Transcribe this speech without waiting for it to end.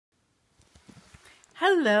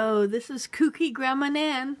Hello, this is Kooky Grandma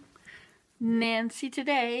Nan. Nancy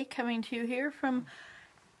today, coming to you here from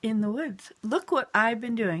in the woods. Look what I've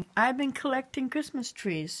been doing. I've been collecting Christmas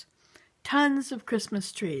trees. Tons of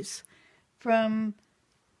Christmas trees from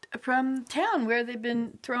town where they've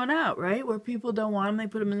been thrown out, right? Where people don't want them, they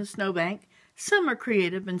put them in the snowbank. Some are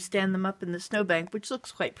creative and stand them up in the snowbank, which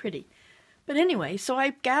looks quite pretty. But anyway, so I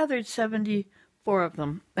gathered 74 of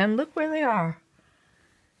them, and look where they are.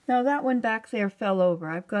 Now that one back there fell over.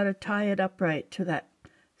 I've got to tie it upright to that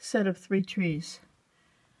set of 3 trees.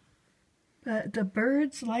 But the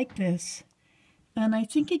birds like this, and I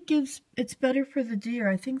think it's better for the deer.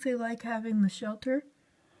 I think they like having the shelter.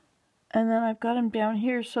 And then I've got them down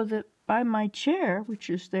here so that by my chair, which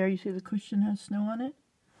is there, you see the cushion has snow on it.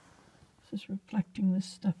 This is reflecting this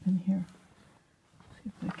stuff in here. See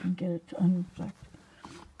if I can get it to unreflect.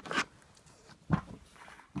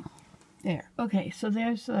 There. Okay, so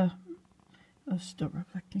there's oh, still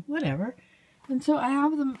reflecting. Whatever. And so I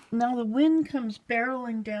have them, now the wind comes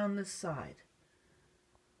barreling down this side.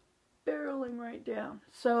 Barreling right down.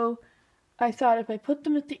 So I thought if I put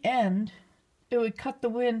them at the end, it would cut the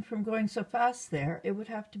wind from going so fast there. It would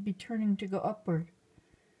have to be turning to go upward.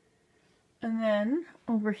 And then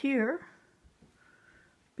over here,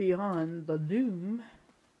 beyond the loom,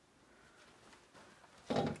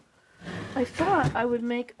 I thought I would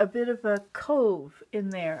make a bit of a cove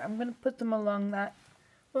in there. I'm going to put them along that.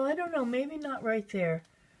 Well, I don't know. Maybe not right there.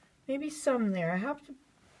 Maybe some there. I have to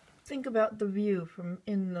think about the view from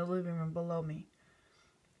in the living room below me.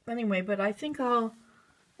 Anyway, but I think I'll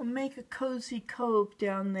make a cozy cove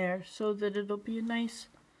down there so that it'll be a nice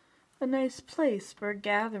place for a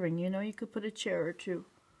gathering. You know, you could put a chair or two.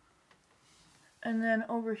 And then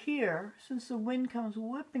over here, since the wind comes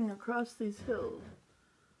whipping across these hills,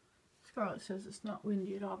 Scarlett says it's not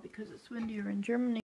windy at all because it's windier in Germany.